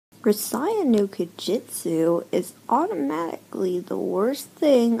Grisaia no Kajisu is automatically the worst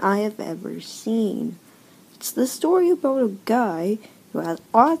thing I have ever seen. It's the story about a guy who has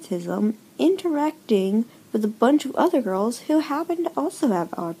autism interacting with a bunch of other girls who happen to also have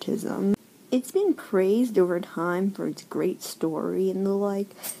autism. It's been praised over time for its great story and the like,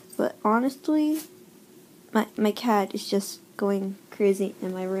 but honestly, my cat is just going crazy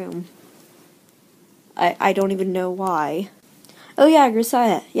in my room. I don't even know why. Oh yeah,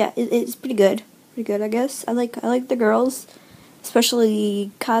 Grisaia. Yeah, it's pretty good. Pretty good, I guess. I like the girls,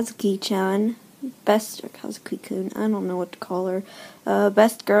 especially Kazuki-chan, best, or Kazuki-kun. I don't know what to call her.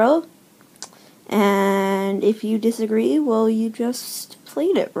 Best girl. And if you disagree, well, you just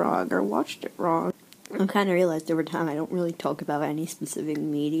played it wrong or watched it wrong. I kind of realized over time I don't really talk about any specific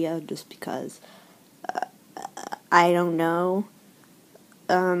media just because I don't know.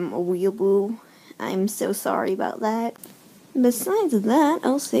 Weeaboo. I'm so sorry about that. Besides that,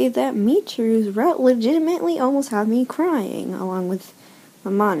 I'll say that Michiru's route legitimately almost had me crying, along with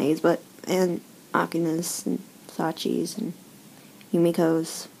Amane's, and Akina's, and Sachi's, and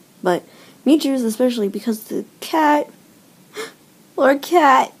Yumiko's. But Michiru's especially because the cat, or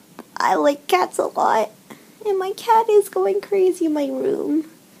cat, I like cats a lot, and my cat is going crazy in my room.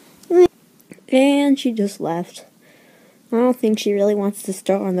 And she just left. I don't think she really wants to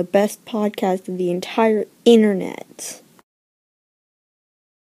start on the best podcast of the entire internet.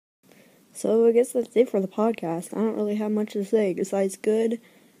 So I guess that's it for the podcast. I don't really have much to say. Besides good,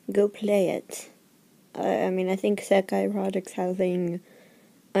 go play it. I think Sekai Project's having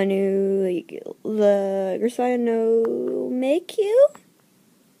a new, the Grisaia no Meikyu?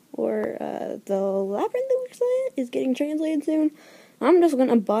 Or, the Labyrinth of Grisaia is getting translated soon. I'm just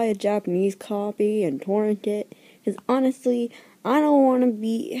gonna buy a Japanese copy and torrent it. Because honestly, I don't want to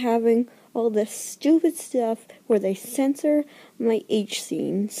be having all this stupid stuff where they censor my H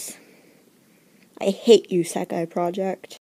scenes. I hate you, Sekai Project.